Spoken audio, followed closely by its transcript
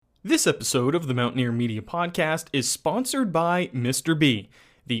This episode of the Mountaineer Media Podcast is sponsored by Mr. B,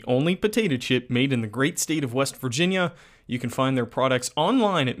 the only potato chip made in the great state of West Virginia. You can find their products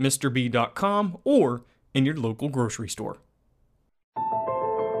online at MrB.com or in your local grocery store.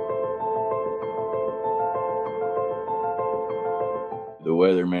 The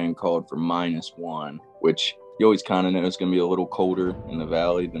weatherman called for -1, which you always kind of know it's going to be a little colder in the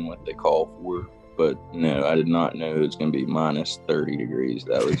valley than what they call for. But no, I did not know it was going to be -30 degrees.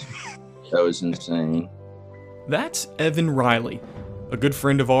 That was insane. That's Evan Riley, a good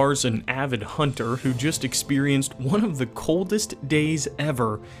friend of ours, an avid hunter who just experienced one of the coldest days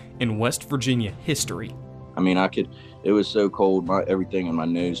ever in West Virginia history. I mean, it was so cold, everything in my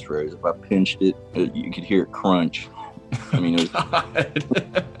nose froze. If I pinched it, you could hear it crunch. I mean, it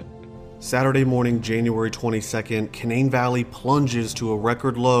was... Saturday morning, January 22nd, Canaan Valley plunges to a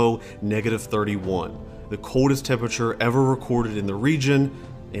record low, -31, the coldest temperature ever recorded in the region.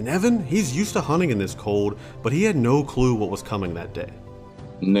 And Evan, he's used to hunting in this cold, but he had no clue what was coming that day.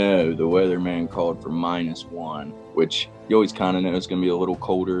 No, the weatherman called for -1, which you always kind of know it's going to be a little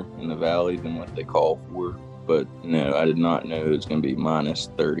colder in the valley than what they call for. But no, I did not know it was going to be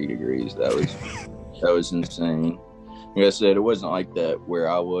 -30 degrees. That was insane. Like I said, it wasn't like that where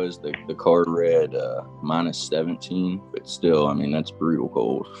I was. The card read -17, but still, I mean, that's brutal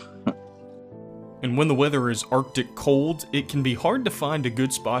cold. And when the weather is Arctic cold, it can be hard to find a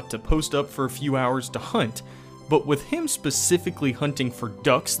good spot to post up for a few hours to hunt. But with him specifically hunting for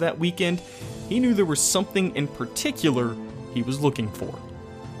ducks that weekend, he knew there was something in particular he was looking for.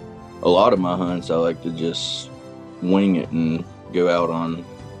 A lot of my hunts, I like to just wing it and go out on,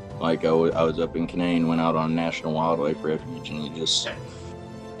 like I was up in Canaan, went out on National Wildlife Refuge, and you just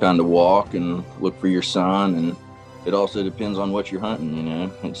kind of walk and look for your sign. And it also depends on what you're hunting, you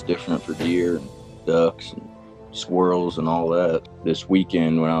know. It's different for deer and ducks and squirrels and all that. This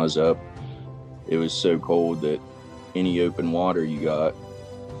weekend when I was up, it was so cold that any open water you got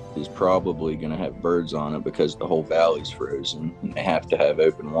is probably going to have birds on it because the whole valley's frozen and they have to have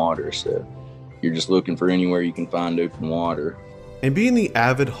open water. So you're just looking for anywhere you can find open water. And being the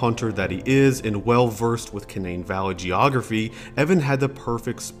avid hunter that he is and well versed with Canaan Valley geography, Evan had the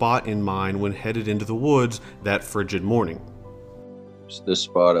perfect spot in mind when headed into the woods that frigid morning. This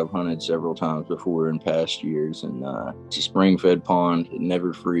spot I've hunted several times before in past years, and it's a spring-fed pond. It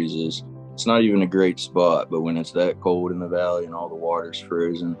never freezes. It's not even a great spot, but when it's that cold in the valley and all the water's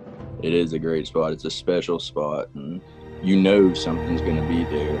frozen, it is a great spot. It's a special spot, and you know something's going to be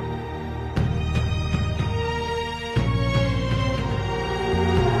there.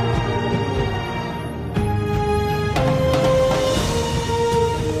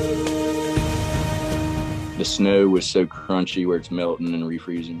 The snow was so crunchy where it's melting and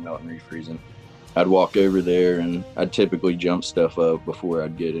refreezing, melting, refreezing. I'd walk over there and I'd typically jump stuff up before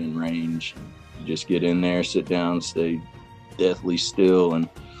I'd get in range. Just get in there, sit down, stay deathly still, and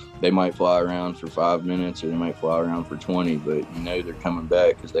they might fly around for 5 minutes or they might fly around for 20, but you know they're coming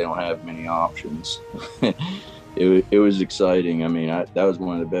back because they don't have many options. It was exciting. I mean, that was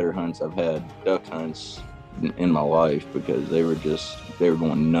one of the better hunts I've had, duck hunts, in my life, because they were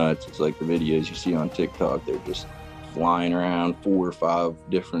going nuts. It's like the videos you see on TikTok. They're just flying around 4 or 5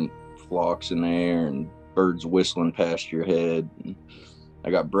 different flocks in the air and birds whistling past your head. And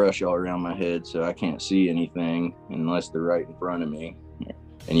I got brush all around my head, so I can't see anything unless they're right in front of me.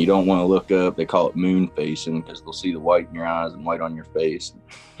 And you don't want to look up. They call it moon facing because they'll see the white in your eyes and white on your face.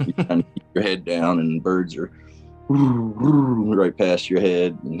 You kind of keep your head down and birds are right past your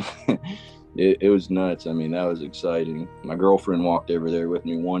head. And It was nuts. I mean, that was exciting. My girlfriend walked over there with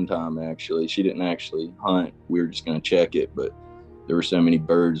me one time, actually. She didn't actually hunt. We were just going to check it, but there were so many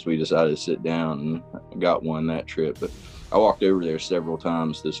birds, we decided to sit down, and I got one that trip. But I walked over there several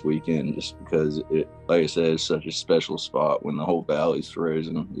times this weekend just because, like I said, it's such a special spot when the whole valley's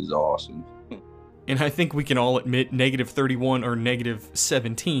frozen. It's awesome. And I think we can all admit -31 or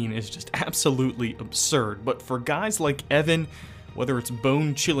 -17 is just absolutely absurd. But for guys like Evan, whether it's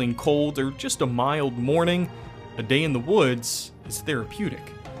bone-chilling cold or just a mild morning, a day in the woods is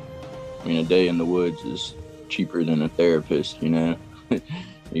therapeutic. I mean, a day in the woods is cheaper than a therapist, you know?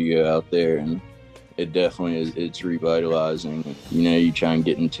 You go out there and it definitely is, it's revitalizing. You know, you try and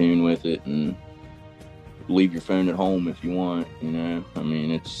get in tune with it and leave your phone at home if you want, you know? I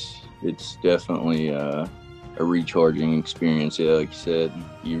mean, it's definitely a recharging experience. Yeah, like you said,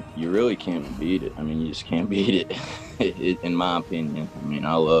 you really can't beat it. I mean, you just can't beat it, in my opinion. I mean,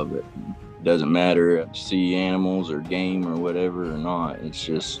 I love it. It doesn't matter if you see animals or game or whatever or not. It's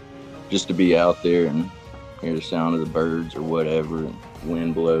just to be out there and hear the sound of the birds or whatever. And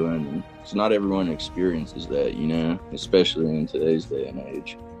wind blowing. So not everyone experiences that, especially in today's day and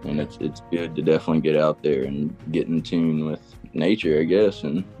age. And it's good to definitely get out there and get in tune with nature, I guess,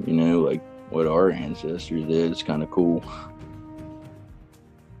 and like what our ancestors did. It's kind of cool.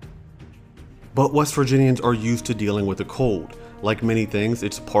 But West Virginians are used to dealing with the cold. Like many things,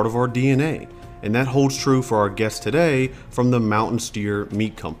 it's part of our DNA, and that holds true for our guest today from the Mountain Steer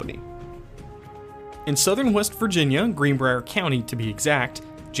Meat Company. In southern West Virginia, Greenbrier County to be exact,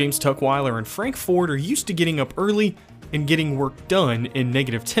 James Tuckweiler and Frank Ford are used to getting up early and getting work done in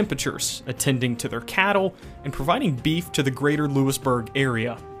negative temperatures, attending to their cattle, and providing beef to the greater Lewisburg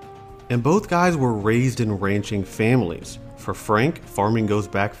area. And both guys were raised in ranching families. For Frank, farming goes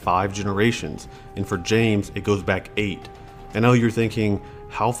back 5 generations, and for James, it goes back 8. I know you're thinking,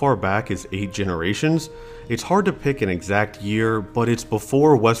 how far back is 8 generations? It's hard to pick an exact year, but it's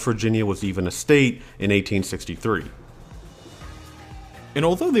before West Virginia was even a state in 1863. And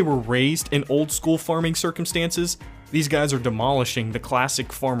although they were raised in old school farming circumstances, these guys are demolishing the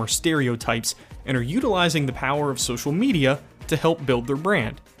classic farmer stereotypes and are utilizing the power of social media to help build their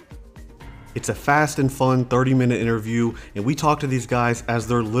brand. It's a fast and fun 30-minute interview, and we talk to these guys as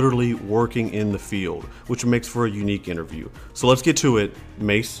they're literally working in the field, which makes for a unique interview. So let's get to it.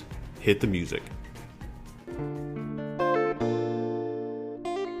 Mace, hit the music.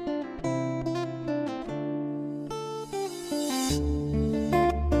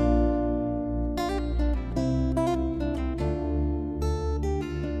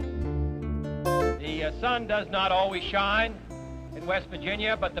 The sun does not always shine in West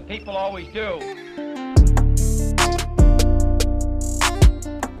Virginia, but the people always do.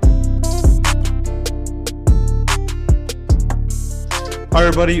 Hi,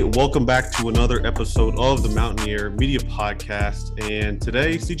 everybody. Welcome back to another episode of the Mountaineer Media Podcast. And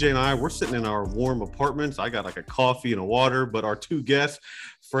today, CJ and I, we're sitting in our warm apartments. I got like a coffee and a water, but our two guests,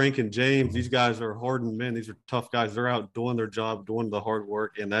 Frank and James, these guys are hardened men. These are tough guys. They're out doing their job, doing the hard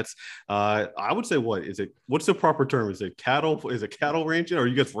work. And that's, I would say, what's the proper term? Is it cattle? Is it cattle ranching? Or are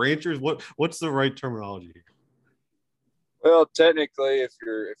you guys ranchers? What's the right terminology here? Well, technically, if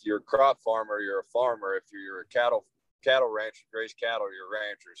you're a crop farmer, you're a farmer. If you're a cattle rancher, raise cattle, you're a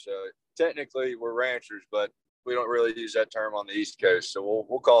rancher. So technically we're ranchers, but we don't really use that term on the East Coast. So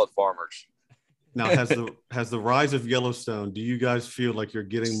we'll call it farmers. Now, has the rise of Yellowstone, do you guys feel like you're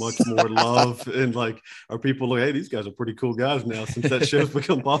getting much more love and like, are people like, hey, these guys are pretty cool guys now since that show's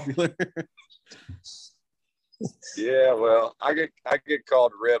become popular? Yeah, well, I get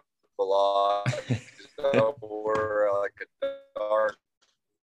called Rip a lot. So we're like a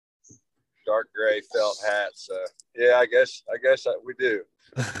dark gray felt hat. So yeah, I guess we do.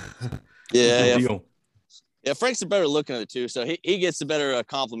 Yeah. Yeah, Frank's the better looking of the two, so he gets the better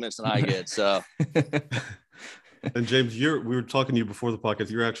compliments than I get. So, and James, we were talking to you before the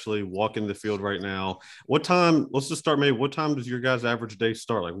podcast. You're actually walking the field right now. What time? Let's just start. Maybe what time does your guys' average day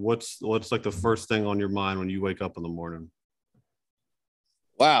start? Like, what's like the first thing on your mind when you wake up in the morning?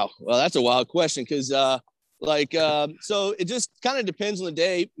 Wow, well, that's a wild question because, so it just kind of depends on the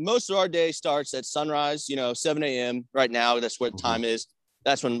day. Most of our day starts at sunrise. 7 a.m. right now. That's what time is.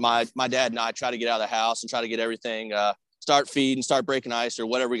 That's when my dad and I try to get out of the house and try to get everything, start feeding, start breaking ice or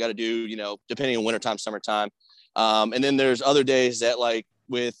whatever we got to do, depending on wintertime, summertime. And then there's other days that like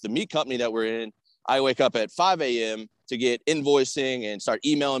with the meat company that we're in, I wake up at 5 a.m. to get invoicing and start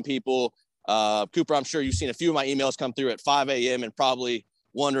emailing people. Cooper, I'm sure you've seen a few of my emails come through at 5 a.m. and probably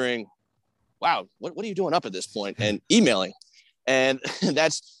wondering, wow, what are you doing up at this point? And emailing. And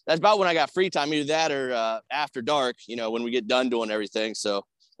that's about when I got free time, either that or after dark, when we get done doing everything. So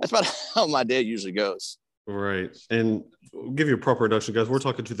that's about how my day usually goes. Right. And we'll give you a proper introduction, guys. We're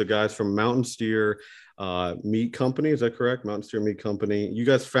talking to the guys from Mountain Steer Meat Company. Is that correct? Mountain Steer Meat Company. You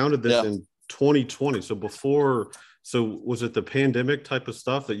guys founded this in 2020. So was it the pandemic type of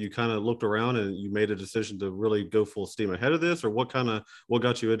stuff that you kind of looked around and you made a decision to really go full steam ahead of this? Or what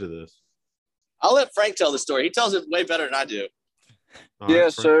got you into this? I'll let Frank tell the story. He tells it way better than I do. Yeah,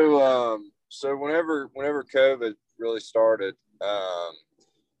 so whenever COVID really started,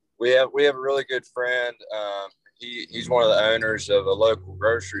 we have a really good friend. He's one of the owners of a local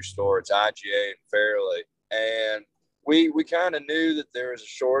grocery store. It's IGA in Fairleigh, and we kind of knew that there was a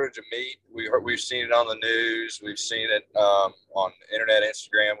shortage of meat. We've seen it on the news. We've seen it on internet,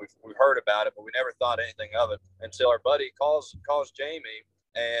 Instagram. We've heard about it, but we never thought anything of it until our buddy calls Jamie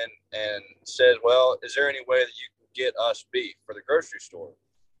and says, "Well, is there any way that you get us beef for the grocery store?"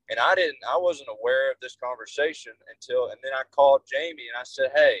 And I wasn't aware of this conversation and then I called Jamie and I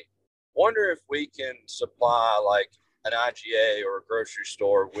said, "Hey, wonder if we can supply like an IGA or a grocery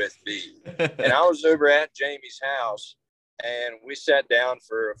store with beef." And I was over at Jamie's house and we sat down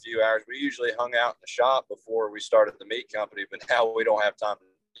for a few hours. We usually hung out in the shop before we started the meat company, but now we don't have time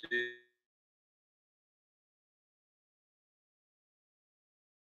to do.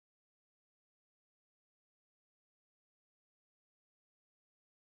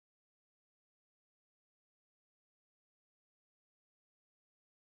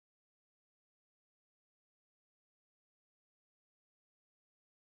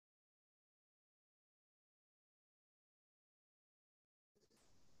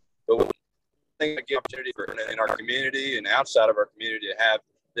 But we think a good opportunity for in our community and outside of our community to have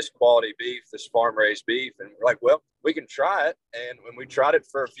this quality beef, this farm raised beef. And we're like, well, we can try it. And when we tried it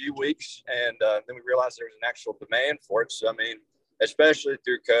for a few weeks, and then we realized there was an actual demand for it. So, I mean, especially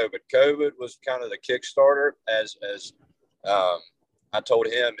through COVID. COVID was kind of the Kickstarter as I told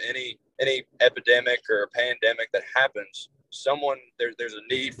him, any epidemic or pandemic that happens, there's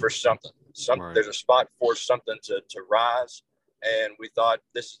a need for something. Right. There's a spot for something to rise. And we thought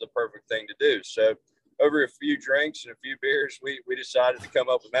this is the perfect thing to do. So over a few drinks and a few beers, we decided to come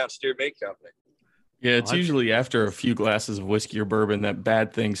up with Mountain Steer Meat Company. Yeah, it's usually after a few glasses of whiskey or bourbon that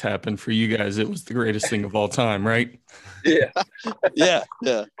bad things happen. For you guys, it was the greatest thing of all time, right? Yeah. Yeah.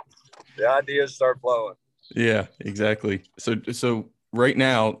 The ideas start flowing. Yeah, exactly. So right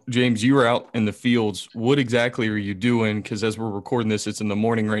now, James, you were out in the fields. What exactly are you doing? Because as we're recording this, it's in the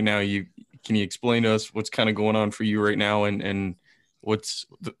morning right now. Can you explain to us what's kind of going on for you right now and what's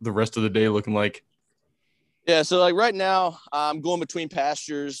the rest of the day looking like? Yeah, so like right now, I'm going between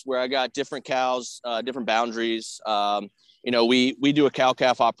pastures where I got different cows, different boundaries. We do a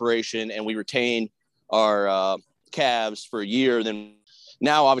cow-calf operation, and we retain our calves for a year. Then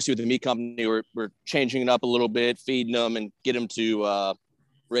now, obviously, with the meat company, we're changing it up a little bit, feeding them and get them to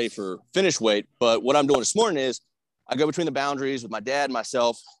ready for finish weight. But what I'm doing this morning is I go between the boundaries with my dad and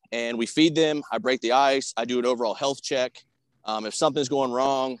myself, and we feed them. I break the ice. I do an overall health check. If something's going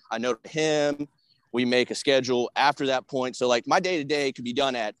wrong, I note him. We make a schedule after that point. So like my day-to-day could be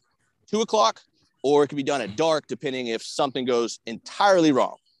done at 2:00 or it could be done at dark, depending if something goes entirely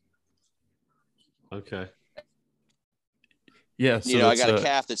wrong. Okay. Yeah. So I got a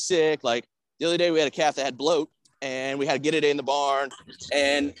calf that's sick. Like the other day we had a calf that had bloat and we had to get it in the barn.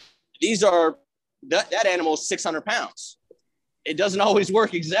 And that animal is 600 pounds. It doesn't always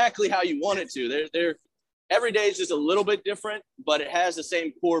work exactly how you want it to. They're every day is just a little bit different, but it has the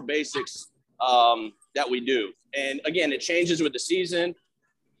same core basics that we do. And again, it changes with the season.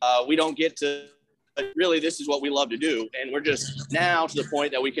 We don't get to, but really this is what we love to do. And we're just now to the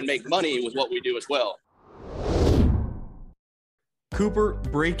point that we can make money with what we do as well. Cooper,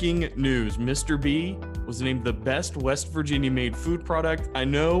 breaking news. Mr. B was named the best West Virginia made food product. I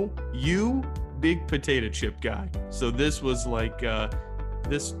know you, big potato chip guy. So this was like,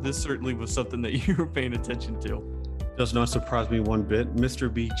 this certainly was something that you were paying attention to. Does not surprise me one bit.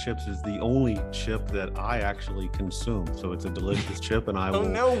 Mr. B chips is the only chip that I actually consume. So it's a delicious chip, and I will. Oh,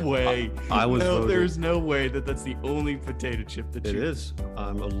 no way. I was no, voted. There's no way that's the only potato chip that It you. is.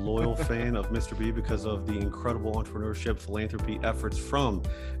 I'm a loyal fan of Mr. B because of the incredible entrepreneurship, philanthropy efforts from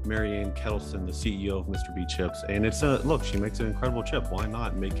Marianne Kettleson, the CEO of Mr. B Chips. And it's look, she makes an incredible chip. Why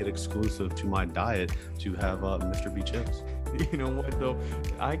not make it exclusive to my diet to have Mr. B chips? You know what though?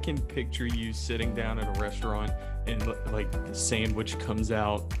 I can picture you sitting down at a restaurant and like the sandwich comes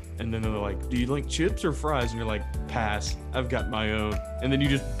out and then they're like, do you like chips or fries? And you're like, pass, I've got my own. And then you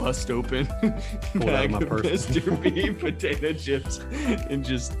just bust open bag of Mr. B potato chips and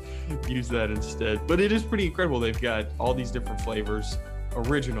just use that instead. But it is pretty incredible. They've got all these different flavors: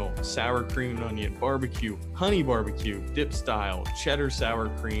 original, sour cream and onion, barbecue, honey barbecue, dip style, cheddar sour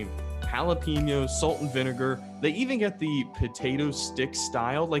cream, jalapeno, salt and vinegar. They even get the potato stick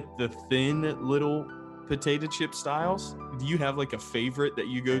style, like the thin little potato chip styles. Do you have like a favorite that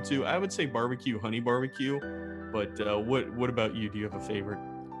you go to? I would say barbecue, honey barbecue, but what about you? Do you have a favorite?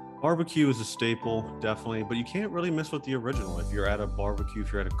 Barbecue is a staple, definitely, but you can't really mess with the original. If you're at a barbecue,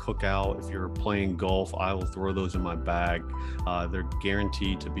 if you're at a cookout, if you're playing golf, I will throw those in my bag. They're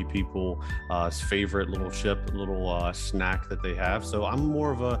guaranteed to be people's favorite little chip, little snack that they have. So I'm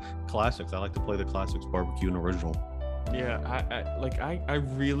more of a classics. I like to play the classics, barbecue and original. Yeah, I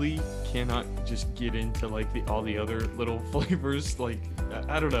really cannot just get into like all the other little flavors. Like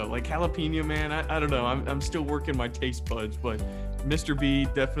I don't know, like jalapeno, man. I don't know. I'm still working my taste buds, but Mr. B,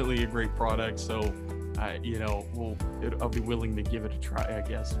 definitely a great product. So I'll be willing to give it a try, I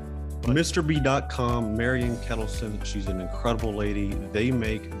guess. But MrB.com, Marianne Kettleson, she's an incredible lady. They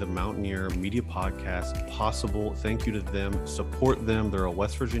make the Mountaineer Media Podcast possible. Thank you to them. Support them. They're a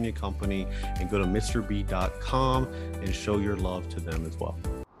West Virginia company. And go to MrB.com and show your love to them as well.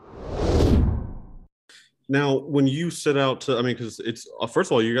 Now, when you set out to, I mean, because it's first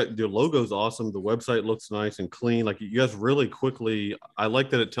of all, you got your logo's awesome. The website looks nice and clean. Like you guys really quickly, I like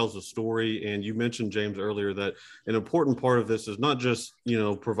that it tells a story. And you mentioned, James, earlier that an important part of this is not just,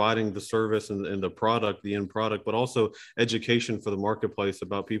 providing the service and the product, the end product, but also education for the marketplace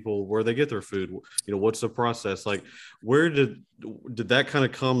about people, where they get their food. What's the process? Like, where did that kind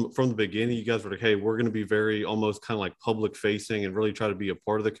of come from the beginning? You guys were like, hey, we're going to be very almost kind of like public facing and really try to be a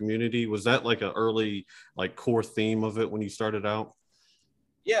part of the community. Was that like an early core theme of it when you started out?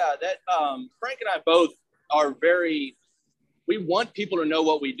 Yeah, that Frank and I both are we want people to know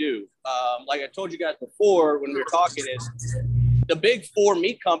what we do. Like I told you guys before when we were talking, is the big 4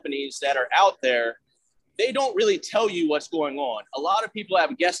 meat companies that are out there, they don't really tell you what's going on. A lot of people have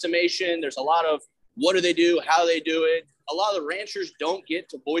guesstimation. There's a lot of what do they do, how they do it. A lot of the ranchers don't get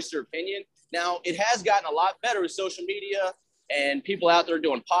to voice their opinion. Now, it has gotten a lot better with social media and people out there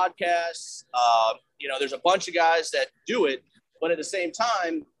doing podcasts. There's a bunch of guys that do it, but at the same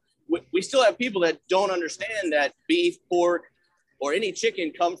time, we still have people that don't understand that beef, pork, or any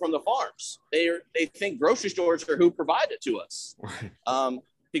chicken come from the farms. They think grocery stores are who provide it to us,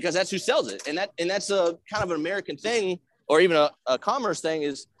 because that's who sells it, and that's a kind of an American thing, or even a commerce thing.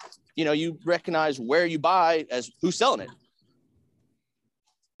 Is you recognize where you buy as who's selling it.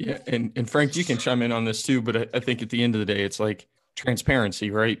 Yeah, and Frank, you can chime in on this too, but I think at the end of the day, it's like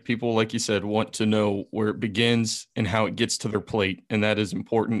transparency, right? People, like you said, want to know where it begins and how it gets to their plate, and that is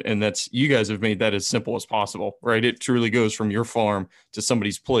important. And you guys have made that as simple as possible, right? It truly goes from your farm to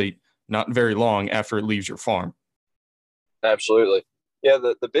somebody's plate, not very long after it leaves your farm. Absolutely. Yeah,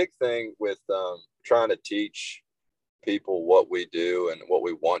 the big thing with trying to teach people what we do and what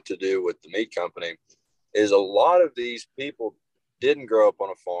we want to do with the meat company is a lot of these people didn't grow up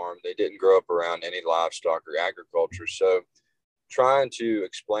on a farm. They didn't grow up around any livestock or agriculture. So trying to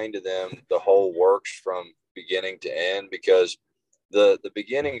explain to them the whole works from beginning to end, because the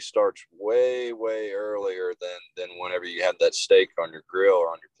beginning starts way, way earlier than whenever you have that steak on your grill or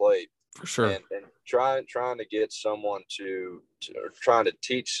on your plate. For sure. And trying to get someone or trying to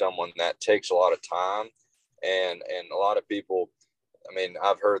teach someone that takes a lot of time. And a lot of people, I mean,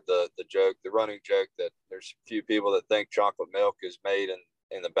 I've heard the running joke that there's a few people that think chocolate milk is made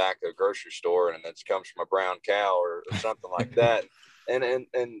in the back of a grocery store and it comes from a brown cow or something like that. And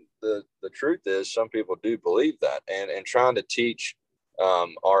the truth is some people do believe that, and trying to teach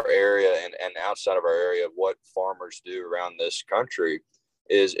our area and outside of our area what farmers do around this country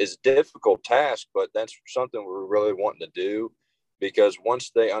is a difficult task, but that's something we're really wanting to do, because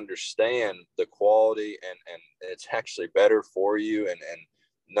once they understand the quality and it's actually better for you, and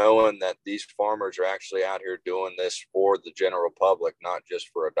knowing that these farmers are actually out here doing this for the general public, not just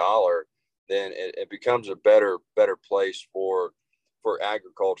for $1, then it becomes a better place for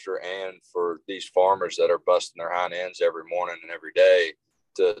agriculture and for these farmers that are busting their hind ends every morning and every day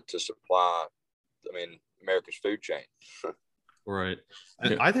to supply, America's food chain. Right.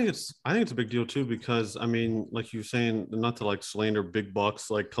 And I think it's a big deal too, because like you're saying, not to slander big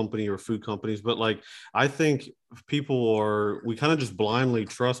bucks like company or food companies, but I think we kind of just blindly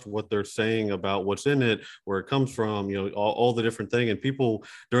trust what they're saying about what's in it, where it comes from, all the different thing. And people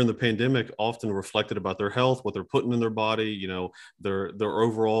during the pandemic often reflected about their health, what they're putting in their body, their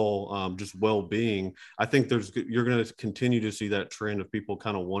overall just well-being. I think you're going to continue to see that trend of people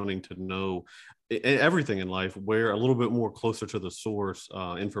kind of wanting to know everything in life, where a little bit more closer to the source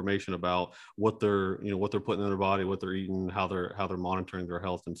information about what they're putting in their body, what they're eating, how they're monitoring their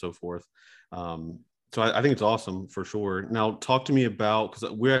health and so forth. So I think it's awesome for sure. Now talk to me about,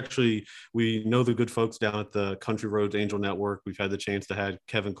 because we know the good folks down at the Country Roads Angel Network. We've had the chance to have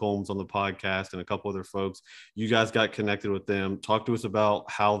Kevin Combs on the podcast and a couple other folks. You guys got connected with them. Talk to us about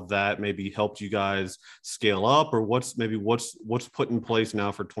how that maybe helped you guys scale up, or what's put in place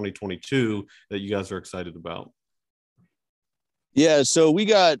now for 2022 that you guys are excited about. Yeah, so we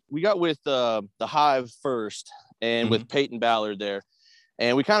got with the Hive first, and with Peyton Ballard there,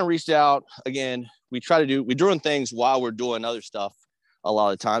 and we kind of reached out again. We're doing things while we're doing other stuff a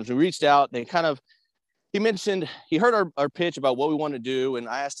lot of times. We reached out, and he heard our pitch about what we want to do. And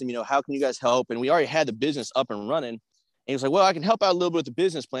I asked him, how can you guys help? And we already had the business up and running. And he was like, well, I can help out a little bit with the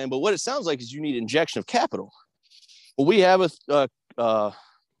business plan, but what it sounds like is you need injection of capital. Well, we have a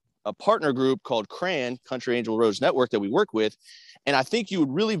partner group called CRAN, Country Angel Roads Network, that we work with. And I think you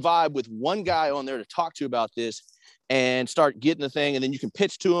would really vibe with one guy on there to talk to about this and start getting the thing. And then you can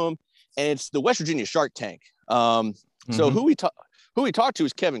pitch to him. And it's the West Virginia Shark Tank. So who we talked to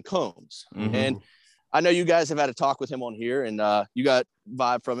is Kevin Combs. And I know you guys have had a talk with him on here, and you got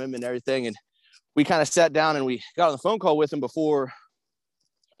vibe from him and everything. And we kind of sat down and we got on the phone call with him before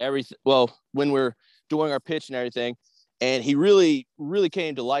everything. Well, when we're doing our pitch and everything. And he really, really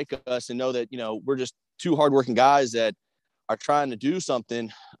came to like us and know that, we're just two hardworking guys that are trying to do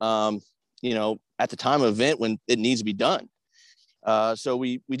something, at the time of event when it needs to be done. So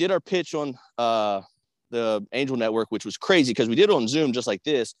we did our pitch on the Angel Network, which was crazy because we did it on Zoom just like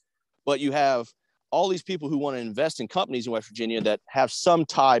this, but you have all these people who want to invest in companies in West Virginia that have some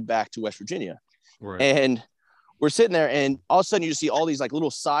tie back to West Virginia. Right. And we're sitting there and all of a sudden you just see all these like little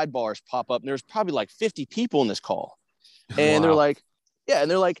sidebars pop up and there's probably like 50 people in this call. And they're like,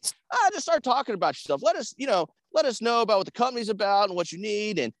 just start talking about yourself. Let us know about what the company's about and what you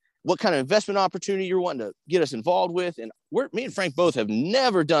need and what kind of investment opportunity you're wanting to get us involved with. And me and Frank both have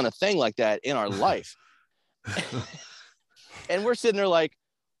never done a thing like that in our life. And we're sitting there like,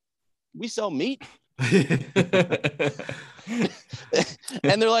 we sell meat. And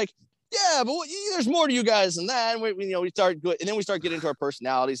they're like, yeah, but there's more to you guys than that. And we start getting into our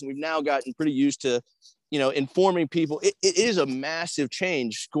personalities, and we've now gotten pretty used to, informing people. It is a massive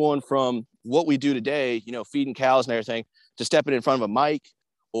change going from what we do today, feeding cows and everything, to stepping in front of a mic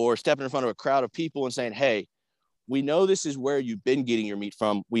or stepping in front of a crowd of people and saying, hey, we know this is where you've been getting your meat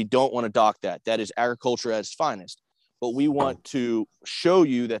from. We don't want to dock that. That is agriculture at its finest. But we want to show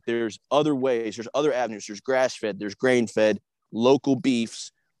you that there's other ways, there's other avenues, there's grass-fed, there's grain-fed, local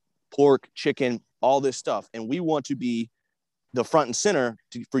beefs, pork, chicken, all this stuff. And we want to be the front and center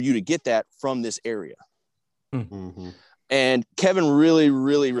for you to get that from this area. Mm-hmm. And Kevin really,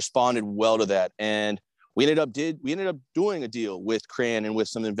 really responded well to that. And we ended up doing a deal with Cran and with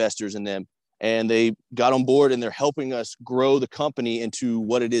some investors in them. And they got on board and they're helping us grow the company into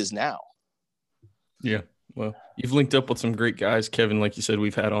what it is now. Yeah. Well, you've linked up with some great guys, Kevin, like you said,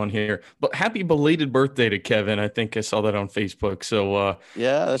 we've had on here. But happy belated birthday to Kevin. I think I saw that on Facebook. So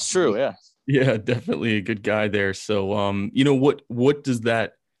yeah, that's true. Yeah. Yeah, definitely a good guy there. So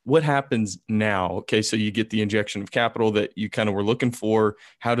what happens now? Okay, so you get the injection of capital that you kind of were looking for.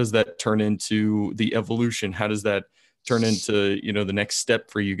 How does that turn into the evolution? How does that turn into, the next step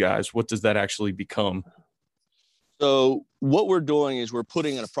for you guys? What does that actually become? So what we're doing is we're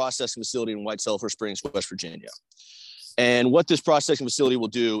putting in a processing facility in White Sulphur Springs, West Virginia. And what this processing facility will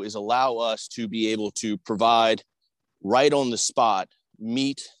do is allow us to be able to provide right on the spot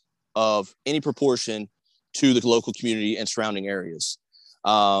meat of any proportion to the local community and surrounding areas.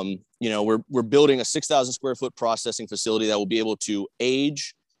 We're building a 6,000 square foot processing facility that will be able to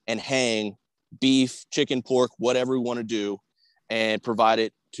age and hang beef, chicken, pork, whatever we want to do, and provide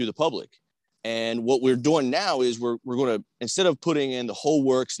it to the public. And what we're doing now is we're going to, instead of putting in the whole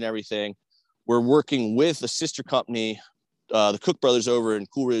works and everything, we're working with a sister company, the Cook Brothers over in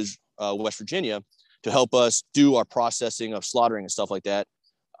Cool Ridge, West Virginia, to help us do our processing of slaughtering and stuff like that,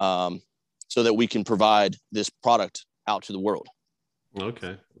 so that we can provide this product out to the world.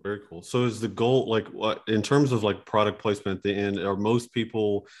 Okay, very cool. So is the goal, like, what in terms of like product placement at the end, are most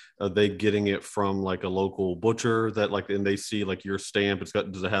people, are they getting it from like a local butcher that like, and they see like your stamp,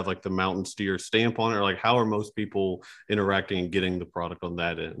 does it have like the Mountain Steer stamp on it, or like how are most people interacting and getting the product on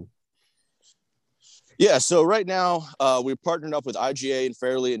that end? Yeah, so right now we're partnered up with IGA and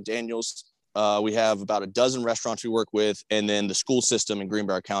Fairley and Daniels. We have about a dozen restaurants we work with, and then the school system in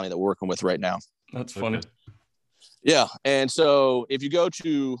Greenbrier County that we're working with right now. That's funny. Okay. Yeah. And so if you go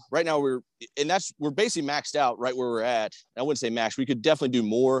to right now, we're basically maxed out right where we're at. I wouldn't say max. We could definitely do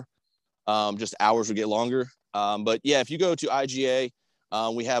more. Just hours would get longer. But yeah, if you go to IGA,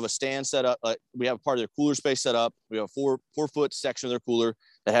 we have a stand set up. We have part of their cooler space set up. We have a 4-foot section of their cooler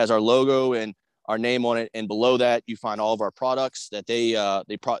that has our logo and our name on it. And below that, you find all of our products that they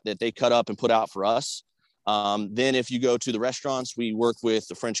cut up and put out for us. Then if you go to the restaurants, we work with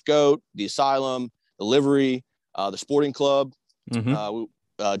the French Goat, the Asylum, the Livery, the Sporting Club,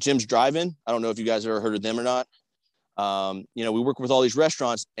 Jim's Drive-In. I don't know if you guys have ever heard of them or not. We work with all these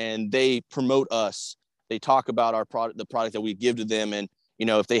restaurants and they promote us. They talk about our product, the product that we give to them. And,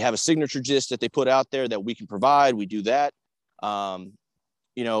 if they have a signature gist that they put out there that we can provide, we do that.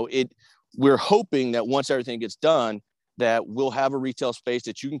 We're hoping that once everything gets done, that we'll have a retail space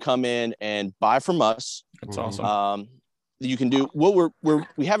that you can come in and buy from us. That's awesome. You can do what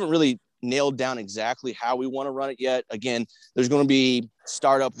we haven't really nailed down exactly how we want to run it yet. Again, there's going to be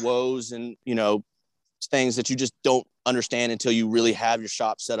startup woes and, things that you just don't understand until you really have your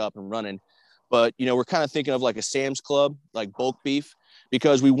shop set up and running. But, we're kind of thinking of like a Sam's Club, like bulk beef,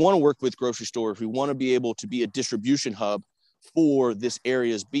 because we want to work with grocery stores. We want to be able to be a distribution hub for this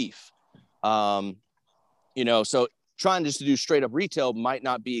area's beef. So trying just to do straight up retail might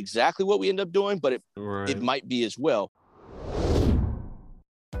not be exactly what we end up doing, but it might be as well.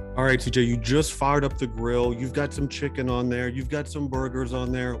 All All right, CJ, you just fired up the grill. You've got some chicken on there. You've got some burgers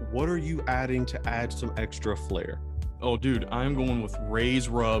on there. What are you adding to add some extra flair? Oh, dude, I'm going with Ray's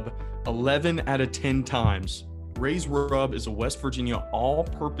Rub 11 out of 10 times. Ray's Rub is a West Virginia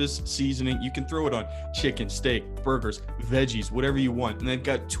all-purpose seasoning. You can throw it on chicken, steak, burgers, veggies, whatever you want. And they've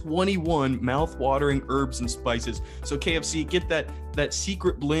got 21 mouth-watering herbs and spices. So KFC, get that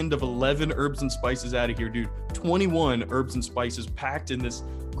secret blend of 11 herbs and spices out of here, dude. 21 herbs and spices packed in this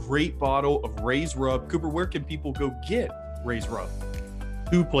great bottle of Ray's Rub. Cooper, where can people go get Ray's Rub?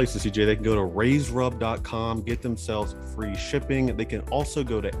 2 places, CJ. They can go to raysrub.com, get themselves free shipping. They can also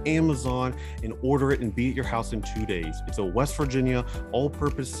go to Amazon and order it and be at your house in 2 days. It's a West Virginia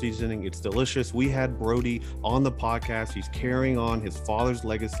all-purpose seasoning. It's delicious. We had Brody on the podcast. He's carrying on his father's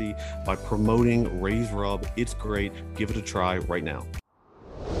legacy by promoting Ray's Rub. It's great. Give it a try right now.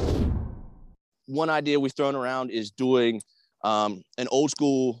 One idea we've thrown around is doing an old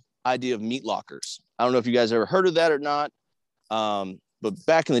school idea of meat lockers. I don't know if you guys ever heard of that or not. But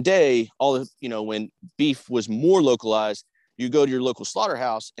back in the day, when beef was more localized, you go to your local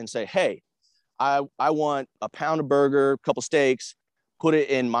slaughterhouse and say, hey, I want a pound of burger, a couple steaks, put it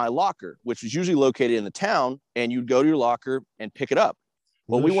in my locker, which was usually located in the town, and you'd go to your locker and pick it up.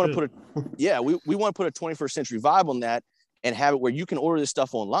 Well, we want to put we want to put a 21st century vibe on that and have it where you can order this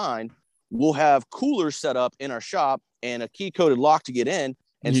stuff online. We'll have coolers set up in our shop and a key coded lock to get in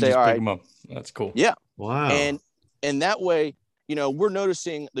and say, all right, them up. That's cool. Yeah. Wow. And that way, we're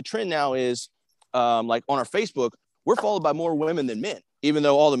noticing the trend now is like on our Facebook, we're followed by more women than men, even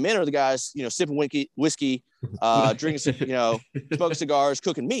though all the men are the guys, sipping whiskey, drinking, smoking cigars,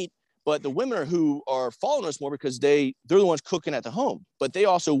 cooking meat. But the women are who are following us more because they're the ones cooking at the home, but they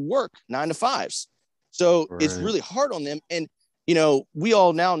also work 9 to 5s. So It's really hard on them. And, we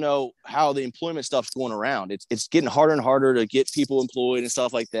all now know how the employment stuff's going around. It's getting harder and harder to get people employed and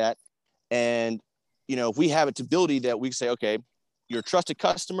stuff like that. And, if we have a ability that we say, okay, you're a trusted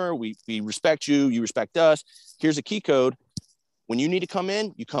customer. We respect you. You respect us. Here's a key code. When you need to come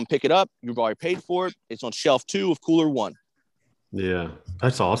in, you come pick it up. You've already paid for it. It's on shelf 2 of cooler 1. Yeah,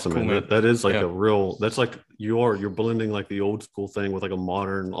 that's awesome, cool, man. That is like a real, that's like you're blending like the old school thing with like a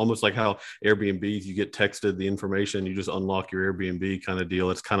modern, almost like how Airbnb, you get texted the information, you just unlock your Airbnb kind of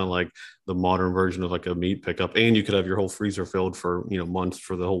deal. It's kind of like the modern version of like a meat pickup. And you could have your whole freezer filled for, months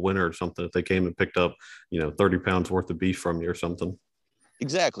for the whole winter or something if they came and picked up, 30 pounds worth of beef from you or something.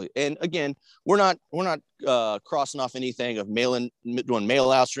 Exactly. And again, we're not crossing off anything of doing mail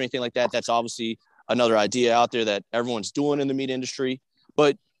outs or anything like that. That's obviously another idea out there that everyone's doing in the meat industry,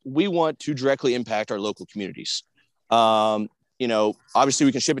 but we want to directly impact our local communities. Obviously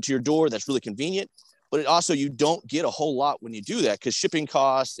we can ship it to your door. That's really convenient, but you don't get a whole lot when you do that because shipping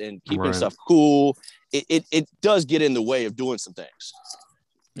costs and keeping stuff cool, it does get in the way of doing some things.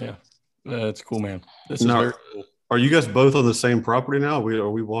 Yeah, that's cool, man. This is very cool. Are you guys both on the same property now? Are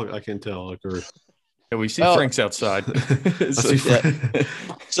we walking? I can't tell. Yeah, we see Frank's outside.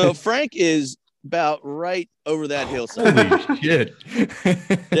 So Frank is about right over that hillside. Holy shit.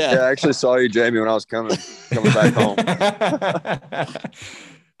 Yeah, I actually saw you, Jamie, when I was coming back home.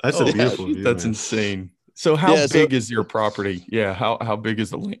 That's a beautiful view. That's insane. So how big is your property? Yeah, how big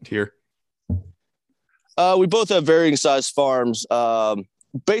is the land here? We both have varying size farms.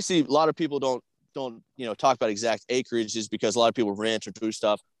 Basically, a lot of people don't talk about exact acreage just because a lot of people rent or do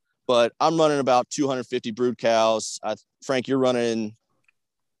stuff. But I'm running about 250 brood cows. Frank, you're running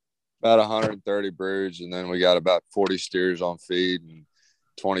about 130 broods, and then we got about 40 steers on feed and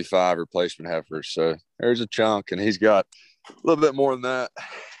 25 replacement heifers. So there's a chunk, and he's got a little bit more than that.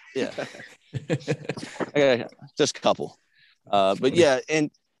 Yeah. Okay, just a couple. But yeah,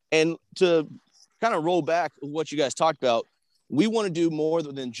 and to kind of roll back what you guys talked about, we want to do more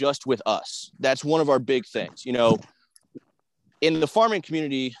than just with us. That's one of our big things. In the farming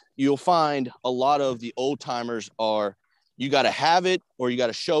community, you'll find a lot of the old timers are, you got to have it or you got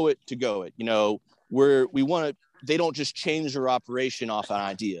to show it to go it. They don't just change their operation off an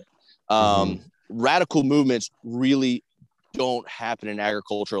idea. Radical movements really don't happen in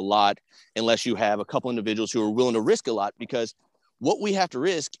agriculture a lot unless you have a couple individuals who are willing to risk a lot, because what we have to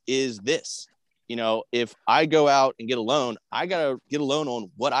risk is this. If I go out and get a loan, I got to get a loan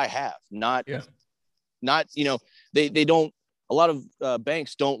on what I have, they don't, a lot of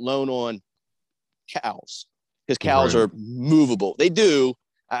banks don't loan on cows because cows are movable. They do.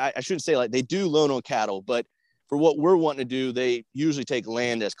 I shouldn't say like they do loan on cattle, but for what we're wanting to do, they usually take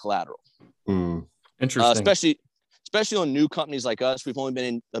land as collateral. Interesting. Especially on new companies like us. We've only been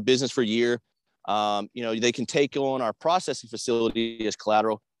in a business for a year. They can take on our processing facility as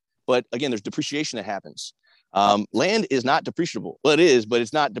collateral. But again, there's depreciation that happens. Land is not depreciable. Well, it is, but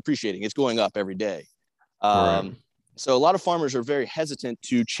it's not depreciating. It's going up every day. Right. So a lot of farmers are very hesitant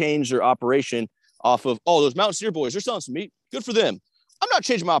to change their operation off of, oh, those Mountain Steer boys, they're selling some meat. Good for them. I'm not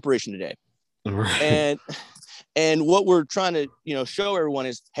changing my operation today. Right. And what we're trying to, show everyone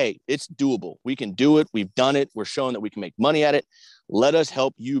is, hey, it's doable. We can do it. We've done it. We're showing that we can make money at it. Let us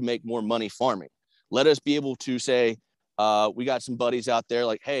help you make more money farming. Let us be able to say, we got some buddies out there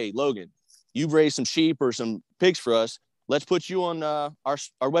like, hey, Logan, you've raised some sheep or some pigs for us. Let's put you on our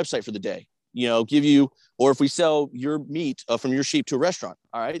website for the day. Give you, or if we sell your meat from your sheep to a restaurant,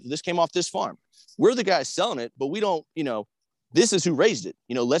 all right, this came off this farm. We're the guys selling it, but we don't, this is who raised it.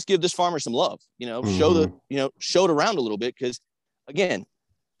 Let's give this farmer some love, show it around a little bit. Cause again,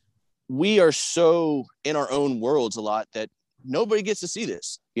 we are so in our own worlds a lot that nobody gets to see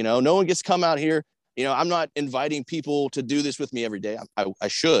this, no one gets to come out here. I'm not inviting people to do this with me every day. I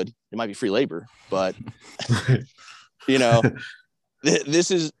should, it might be free labor, but this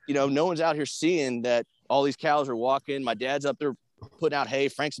is, no one's out here seeing that all these cows are walking. My dad's up there putting out hay.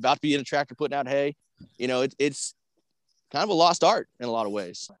 Frank's about to be in a tractor putting out hay. It's kind of a lost art in a lot of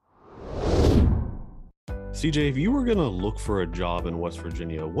ways. CJ, if you were going to look for a job in West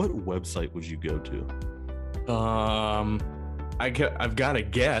Virginia, what website would you go to? I've got a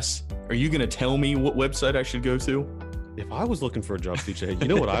guess. Are you going to tell me what website I should go to? If I was looking for a job, CJ, you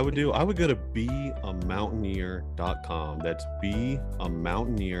know what I would do? I would go to beamountaineer.com. That's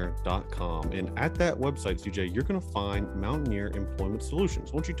beamountaineer.com. And at that website, CJ, you're going to find Mountaineer Employment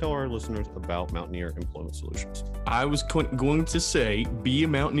Solutions. Why don't you tell our listeners about Mountaineer Employment Solutions? I was going to say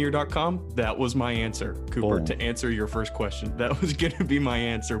beamountaineer.com. That was my answer, Cooper, Boom. To answer your first question. That was going to be my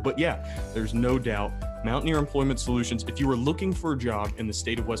answer. But yeah, there's no doubt. Mountaineer Employment Solutions, if you are looking for a job in the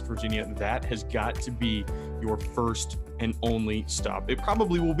state of West Virginia, that has got to be your first and only stop. It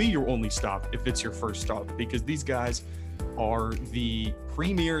probably will be your only stop if it's your first stop, because these guys are the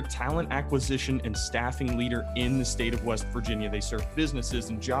premier talent acquisition and staffing leader in the state of West Virginia. They serve businesses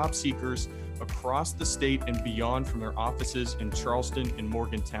and job seekers across the state and beyond from their offices in Charleston and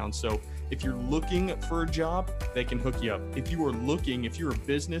Morgantown. So if you're looking for a job, they can hook you up. If you're a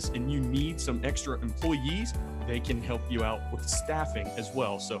business and you need some extra employees, they can help you out with staffing as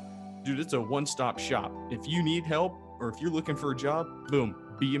well. So dude, it's a one-stop shop. If you need help or if you're looking for a job, boom,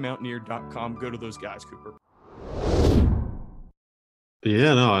 beamountaineer.com. Go to those guys, Cooper.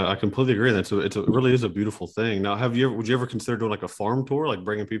 Yeah, no, I completely agree. It really is a beautiful thing. Now, would you ever consider doing like a farm tour, like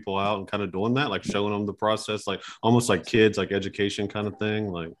bringing people out and kind of doing that, like showing them the process, like almost like kids, like education kind of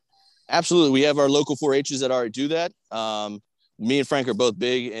thing? Like, absolutely. We have our local 4-H's that already do that. Me and Frank are both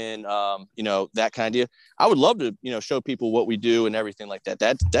big in, that kind of deal. I would love to, show people what we do and everything like that.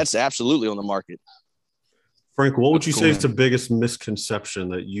 That's absolutely on the market. Frank, what would you say is the biggest misconception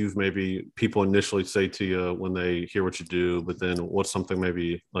that maybe people initially say to you when they hear what you do, but then what's something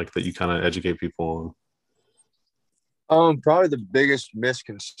maybe like that you kind of educate people on? Probably the biggest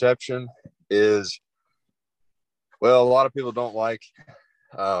misconception is, well, a lot of people don't like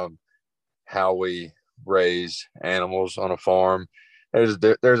how we raise animals on a farm. There's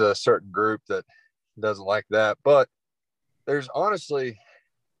a certain group that doesn't like that, but there's honestly,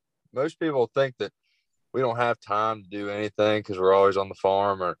 most people think that we don't have time to do anything because we're always on the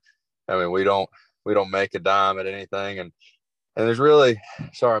farm, we don't make a dime at anything. And there's really,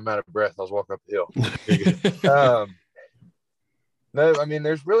 sorry, I'm out of breath. I was walking up the hill. No,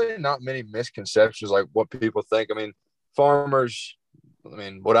 there's really not many misconceptions like what people think. Farmers,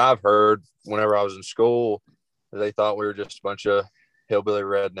 what I've heard whenever I was in school, they thought we were just a bunch of hillbilly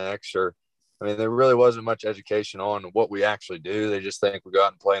rednecks, or, there really wasn't much education on what we actually do. They just think we go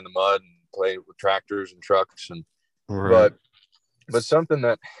out and play in the mud and play with tractors and trucks. And, right. but something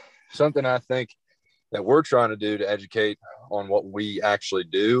I think that we're trying to do to educate on what we actually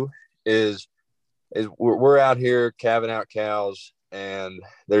do is we're out here calving out cows, and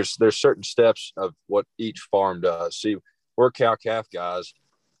there's certain steps of what each farm does. See, we're cow-calf guys.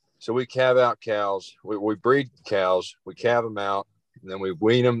 So we calve out cows, we breed cows, we calve them out, and then we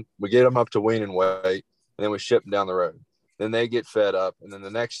wean them, we get them up to weaning weight, and then we ship them down the road. Then they get fed up, and then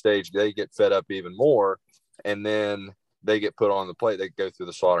the next stage, they get fed up even more, and then they get put on the plate. They go through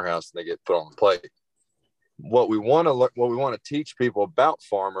the slaughterhouse, and they get put on the plate. What we want to teach people about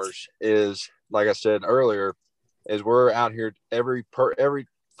farmers is, like I said earlier, is we're out here, every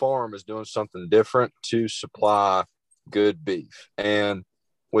farm is doing something different to supply good beef. And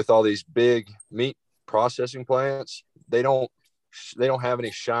with all these big meat processing plants, they don't have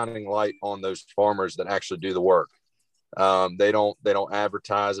any shining light on those farmers that actually do the work. They don't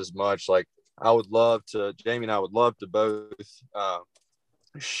advertise as much. Like Jamie and I would love to both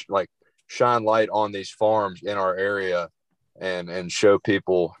shine light on these farms in our area and show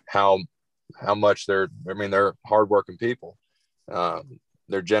people how much they're hardworking people.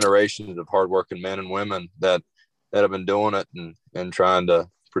 They're generations of hardworking men and women that have been doing it and trying to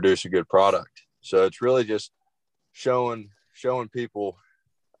produce a good product. So it's really just showing people,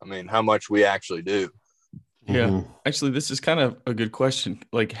 how much we actually do. Yeah. Mhm. Actually, this is kind of a good question.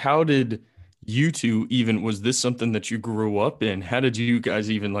 Like, how did you two even, was this something that you grew up in? How did you guys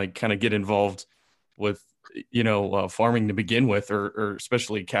even like kind of get involved with, farming to begin with, or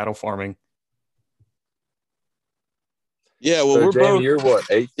especially cattle farming? Yeah, well, So we're Jamie, both. you're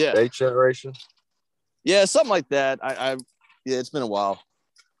what, eighth Yeah. generation? Yeah, something like that. Yeah, it's been a while.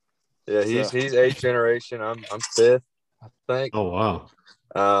 Yeah, he's eighth generation. I'm fifth, I think. Oh wow.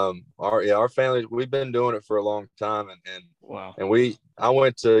 Our family, we've been doing it for a long time, and Wow. and I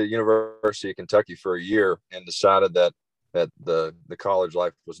went to University of Kentucky for a year and decided that the college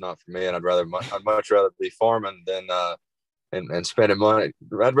life was not for me, and I'd much rather be farming than and spending money.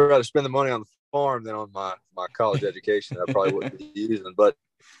 I'd rather spend the money on the farm than on my college education that I probably wouldn't be using. But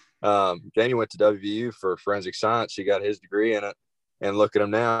Jamie went to WVU for forensic science. He got his degree in it, and look at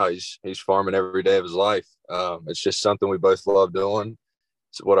him now. He's farming every day of his life. It's just something we both love doing.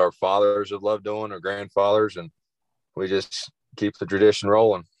 It's what our fathers have loved doing, our grandfathers, and we just keep the tradition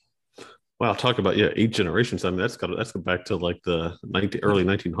rolling. Wow, talk about 8 generations. I mean, that's go back to like the early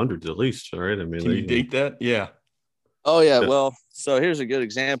 1900s at least. All right, I mean, Can you date that? Yeah. Oh yeah. Yeah. Well, so here's a good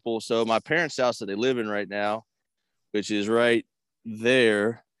example. So my parents' house that they live in right now, which is right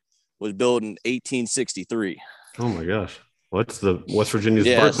there, was built in 1863. Oh my gosh, what's the West Virginia's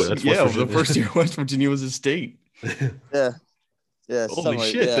Yes. birthplace? That's Yeah. West The Virginia. first year West Virginia was a state. Yeah. Yeah. Holy something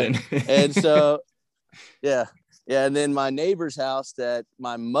like shit, that. then. And so, yeah. Yeah. And then my neighbor's house that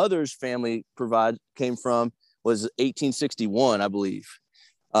my mother's family came from was 1861, I believe.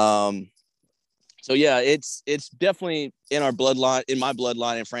 So yeah, it's definitely in our bloodline, in my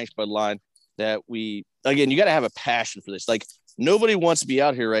bloodline, in Frank's bloodline, that you got to have a passion for this. Like, nobody wants to be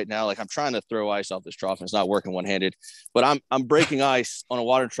out here right now. Like, I'm trying to throw ice off this trough and it's not working one-handed, but I'm breaking ice on a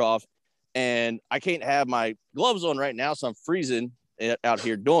water trough and I can't have my gloves on right now. So I'm freezing out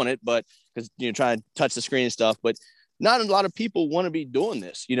here doing it, but because, trying to touch the screen and stuff, but not a lot of people want to be doing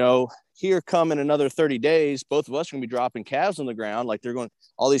this. Here come in another 30 days, both of us are going to be dropping calves on the ground. Like,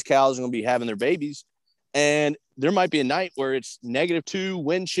 all these cows are going to be having their babies. And there might be a night where it's -2,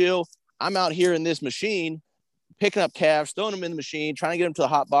 wind chill. I'm out here in this machine, picking up calves, throwing them in the machine, trying to get them to the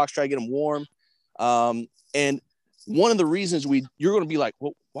hot box, try to get them warm. And one of the reasons you're going to be like,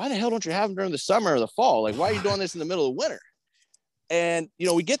 well, why the hell don't you have them during the summer or the fall? Like, why are you doing this in the middle of winter? And,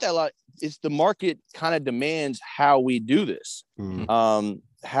 we get that a lot. It's the market kind of demands how we do this.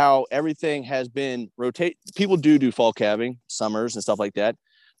 How everything has been rotate. People do fall calving, summers and stuff like that.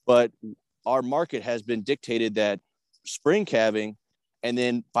 But our market has been dictated that spring calving, and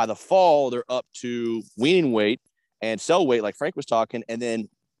then by the fall, they're up to weaning weight and sell weight, like Frank was talking, and then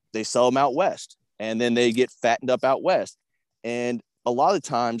they sell them out west, and then they get fattened up out west. And a lot of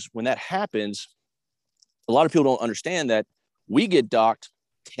times when that happens, a lot of people don't understand that we get docked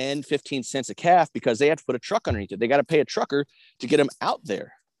 10, 15 cents a calf because they have to put a truck underneath it. They got to pay a trucker to get them out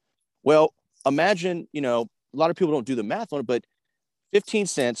there. Well, imagine, a lot of people don't do the math on it, but 15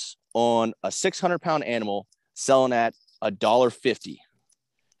 cents on a 600-pound animal selling at $1.50.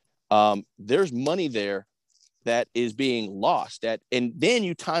 There's money there that is being lost. And then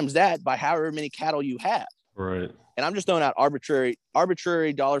you times that by however many cattle you have. Right. And I'm just throwing out arbitrary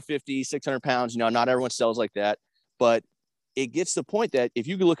 $1.50, 600 pounds. Not everyone sells like that, but it gets to the point that if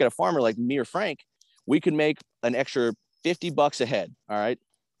you could look at a farmer like me or Frank, we could make an extra $50 a head. All right.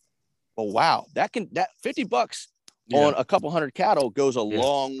 Well, wow, that $50 on a couple hundred cattle goes a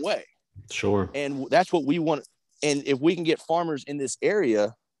long way. Sure. And that's what we want. And if we can get farmers in this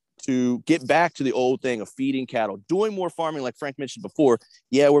area to get back to the old thing of feeding cattle, doing more farming, like Frank mentioned before.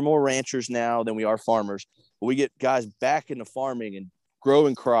 Yeah, we're more ranchers now than we are farmers, but we get guys back into farming and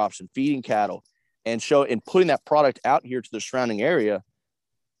growing crops and feeding cattle and putting that product out here to the surrounding area.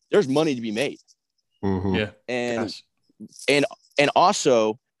 There's money to be made. Mm-hmm. Yeah. And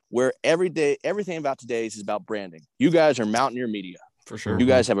also, where everything about today's is about branding. You guys are Mountaineer Media. For sure. You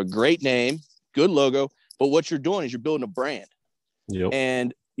guys have a great name, good logo, but what you're doing is you're building a brand. Yep.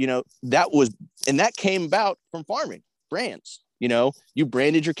 And, that came about from farming brands. You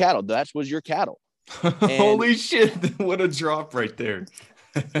branded your cattle. That was your cattle. Holy shit. What a drop right there.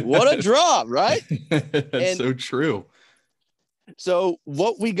 What a drop, right? That's so true. So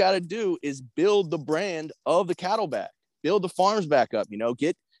what we got to do is build the brand of the cattle back, build the farms back up,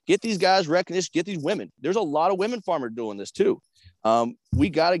 get these guys recognition, get these women. There's a lot of women farmers doing this too. We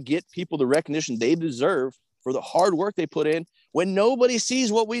got to get people the recognition they deserve for the hard work they put in when nobody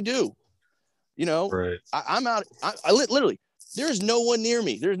sees what we do. You know, Right. I'm out. I literally, there's no one near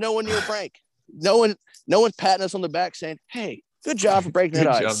me. There's no one near Frank. No one's patting us on the back saying, "Hey, good job for breaking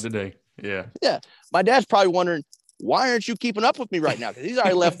that Good ice." job today. Yeah. Yeah. My dad's probably wondering, why aren't you keeping up with me right now? Because he's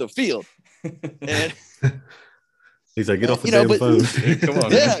already left the field. And He's like, get off the you know, damn but- phone. Hey, come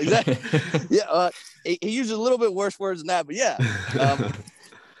on. Yeah, man. exactly. Yeah. He uses a little bit worse words than that, but yeah.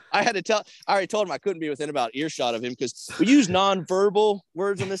 I already told him I couldn't be within about earshot of him because we use nonverbal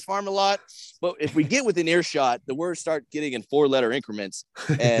words on this farm a lot. But if we get within earshot, the words start getting in 4-letter increments.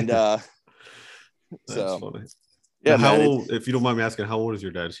 And That's so, funny. yeah, How man, old, if you don't mind me asking, how old is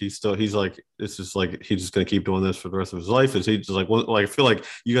your dad? He's like, it's just like, he's just going to keep doing this for the rest of his life. Is he just like, I feel like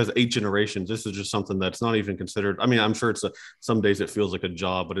you guys 8 generations. This is just something that's not even considered. I mean, I'm sure some days it feels like a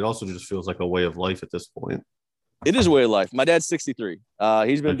job, but it also just feels like a way of life at this point. it is a way of life. My dad's 63.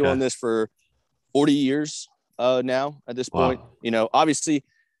 He's been Okay. doing this for 40 years now at this point. Wow. You know, obviously,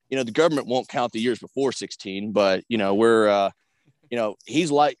 you know, the government won't count the years before 16, but, you know, we're, you know,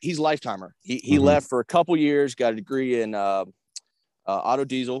 he's lifetimer. He Mhm. left for a couple years, got a degree in auto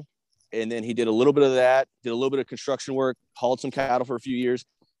diesel. And then he did a little bit of that, did a little bit of construction work, hauled some cattle for a few years,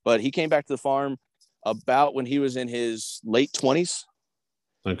 but he came back to the farm about when he was in his late 20s.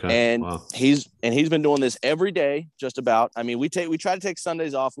 Okay. And Wow. he's been doing this every day, just about. I mean, we try to take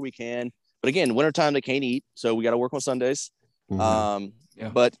Sundays off when we can, but again, wintertime they can't eat, so we got to work on Sundays. Mhm. Yeah.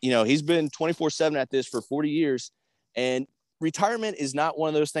 But you know, he's been 24/7 at this for 40 years, and retirement is not one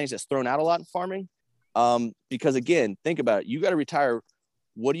of those things that's thrown out a lot in farming. Because again, think about it. You got to retire.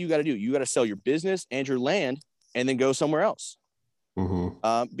 What do you got to do? You got to sell your business and your land and then go somewhere else.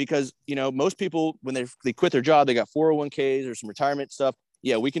 Mhm. Because, you know, most people, when they quit their job, they got 401ks or some retirement stuff.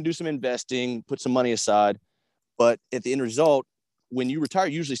 Yeah, we can do some investing, put some money aside. But at the end result, when you retire,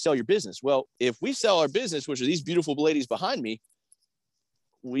 you usually sell your business. Well, if we sell our business, which are these beautiful ladies behind me,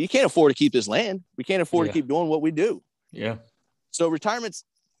 we can't afford to keep this land. We can't afford to keep doing what we do. Yeah. So retirement's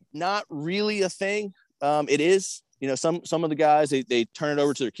not really a thing. It is, you know, some of the guys, they turn it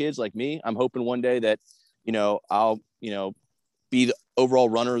over to their kids like me. I'm hoping one day that, you know, I'll, you know, be the overall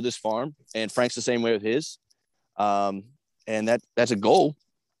runner of this farm, and Frank's the same way with his. And that's a goal.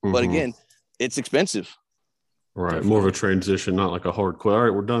 But Mhm. again, it's expensive. Right. More of a transition, not like a hard quit. All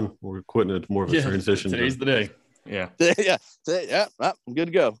right, we're done. We're quitting. It's more of a Yeah. transition. Today's the day. Yeah. Yeah, I'm good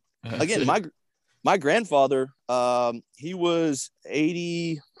to go. Again, my grandfather, he was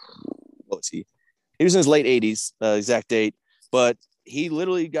 80. What was he? He was in his late 80s, exact date, but he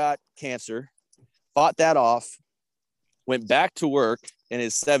literally got cancer, fought that off, went back to work in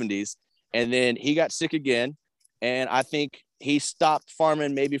his 70s, and then he got sick again. And I think he stopped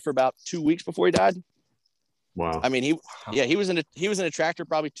farming maybe for about 2 weeks before he died. Wow. I mean, he was in a tractor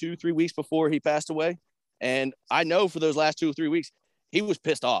probably 2-3 weeks before he passed away. And I know for those last 2 or 3 weeks, he was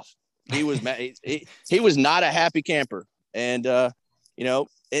pissed off. He was mad. He was not a happy camper. And, you know,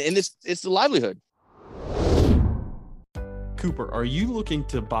 and it's the livelihood. Cooper, are you looking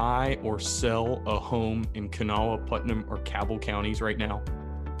to buy or sell a home in Kanawha, Putnam, or Cabell counties right now?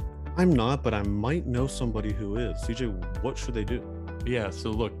 I'm not, but I might know somebody who is. CJ, what should they do? Yeah,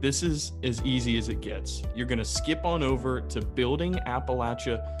 so look, this is as easy as it gets. You're going to skip on over to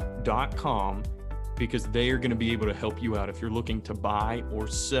buildingappalachia.com because they are going to be able to help you out if you're looking to buy or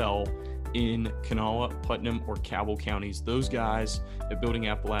sell in Kanawha, Putnam, or Cabell counties. Those guys at Building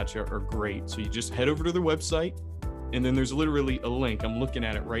Appalachia are great. So you just head over to their website, and then there's literally a link. I'm looking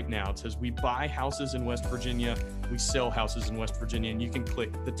at it right now. It says, we buy houses in West Virginia, we sell houses in West Virginia, and you can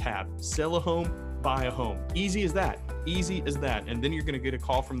click the tab, sell a home, buy a home. Easy as that. Easy as that. And then you're going to get a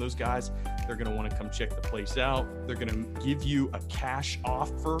call from those guys. They're going to want to come check the place out. They're going to give you a cash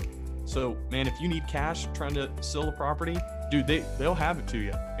offer. So, man, if you need cash trying to sell the property, dude, they'll have it to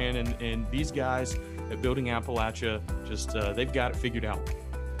you. And these guys at Building Appalachia, just they've got it figured out.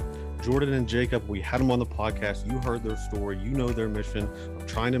 Jordan and Jacob, we had them on the podcast. You heard their story. You know their mission of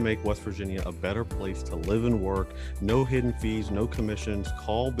trying to make West Virginia a better place to live and work. No hidden fees, no commissions.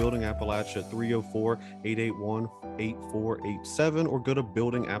 Call Building Appalachia at 304-881-8487 or go to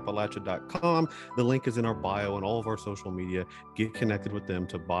buildingappalachia.com. The link is in our bio and all of our social media. Get connected with them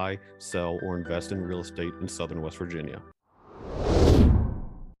to buy, sell, or invest in real estate in Southern West Virginia.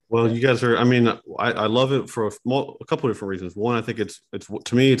 Well, you guys are, I mean, I love it for a couple of different reasons. One, I think it's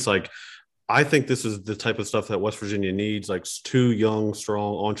to me, it's like, I think this is the type of stuff that West Virginia needs, like two young,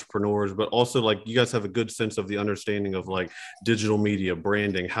 strong entrepreneurs, but also like you guys have a good sense of the understanding of like digital media,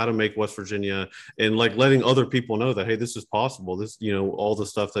 branding, how to make West Virginia, and like letting other people know that, hey, this is possible. This, you know, all the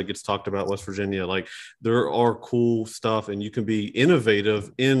stuff that gets talked about West Virginia, like there are cool stuff and you can be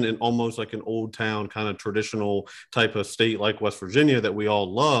innovative in an almost like an old town kind of traditional type of state like West Virginia that we all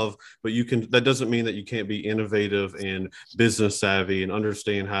love, but that doesn't mean that you can't be innovative and business savvy and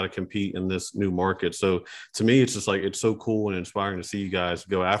understand how to compete in this new market. So to me, it's just like, it's so cool and inspiring to see you guys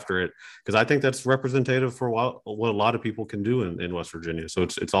go after it, because I think that's representative for what a lot of people can do in West Virginia. So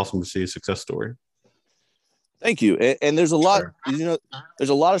it's awesome to see a success story. Thank you. And there's a lot, you know,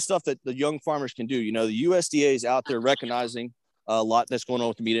 there's a lot of stuff that the young farmers can do. You know, the USDA is out there recognizing a lot that's going on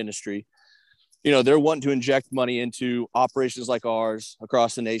with the meat industry. You know, they're wanting to inject money into operations like ours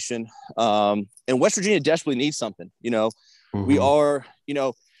across the nation. And West Virginia desperately needs something. You know, we are, you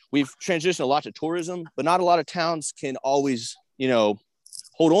know, we've transitioned a lot to tourism, but not a lot of towns can always, you know,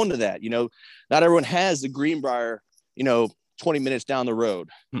 hold on to that. You know, not everyone has the Greenbrier, you know, 20 minutes down the road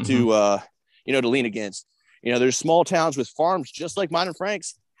to, you know, to lean against. You know, there's small towns with farms just like mine and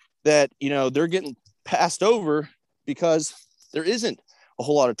Frank's that, you know, they're getting passed over because there isn't a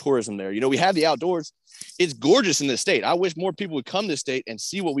whole lot of tourism there. You know, we have the outdoors. It's gorgeous in this state. I wish more people would come to the state and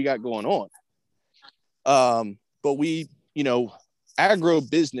see what we got going on. But we, you know, agro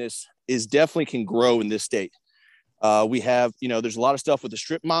business is definitely can grow in this state. We have, you know, there's a lot of stuff with the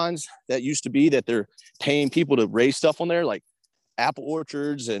strip mines that used to be that they're paying people to raise stuff on there, like apple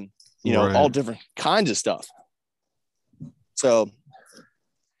orchards and, you know, all different kinds of stuff. So,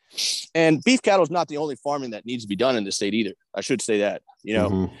 and beef cattle is not the only farming that needs to be done in the state either. I should say that, you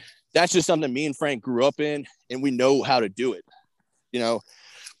know, that's just something me and Frank grew up in and we know how to do it. You know,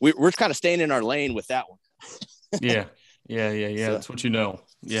 we're kind of staying in our lane with that one. Yeah. So, that's what you know.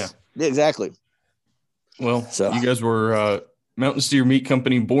 Yeah, exactly. Well, you guys were Mountain Steer Meat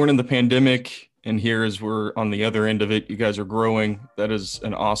Company, born in the pandemic, and here as we're on the other end of it, you guys are growing. That is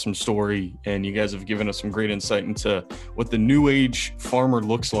an awesome story, and you guys have given us some great insight into what the new age farmer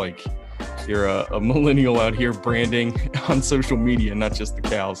looks like. You're a millennial out here branding on social media, not just the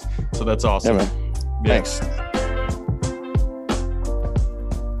cows. So that's awesome. Yeah, man. Yeah. Thanks.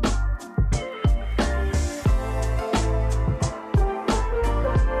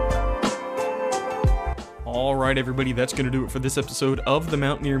 All right, everybody, that's going to do it for this episode of the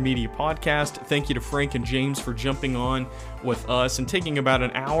Mountaineer Media Podcast. Thank you to Frank and James for jumping on with us and taking about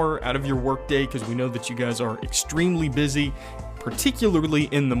an hour out of your workday, because we know that you guys are extremely busy, particularly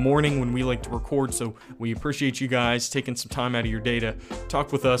in the morning when we like to record. So we appreciate you guys taking some time out of your day to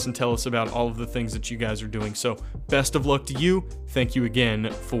talk with us and tell us about all of the things that you guys are doing. So best of luck to you. Thank you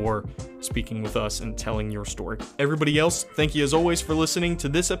again for speaking with us and telling your story. Everybody else, thank you as always for listening to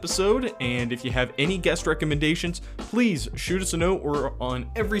this episode. And if you have any guest recommendations, please shoot us a note. We're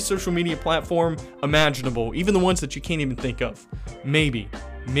on every social media platform imaginable, even the ones that you can't even think of. Maybe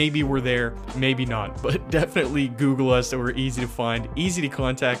we're there, maybe not, but definitely Google us. So we're easy to find, easy to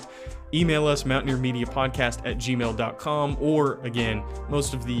contact. Email us, mountaineermediapodcast@gmail.com, or again,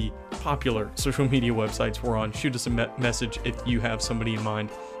 most of the popular social media websites we're on. Shoot us a message if you have somebody in mind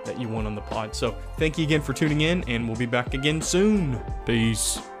that you want on the pod. So thank you again for tuning in, and we'll be back again soon.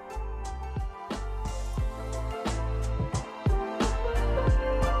 Peace.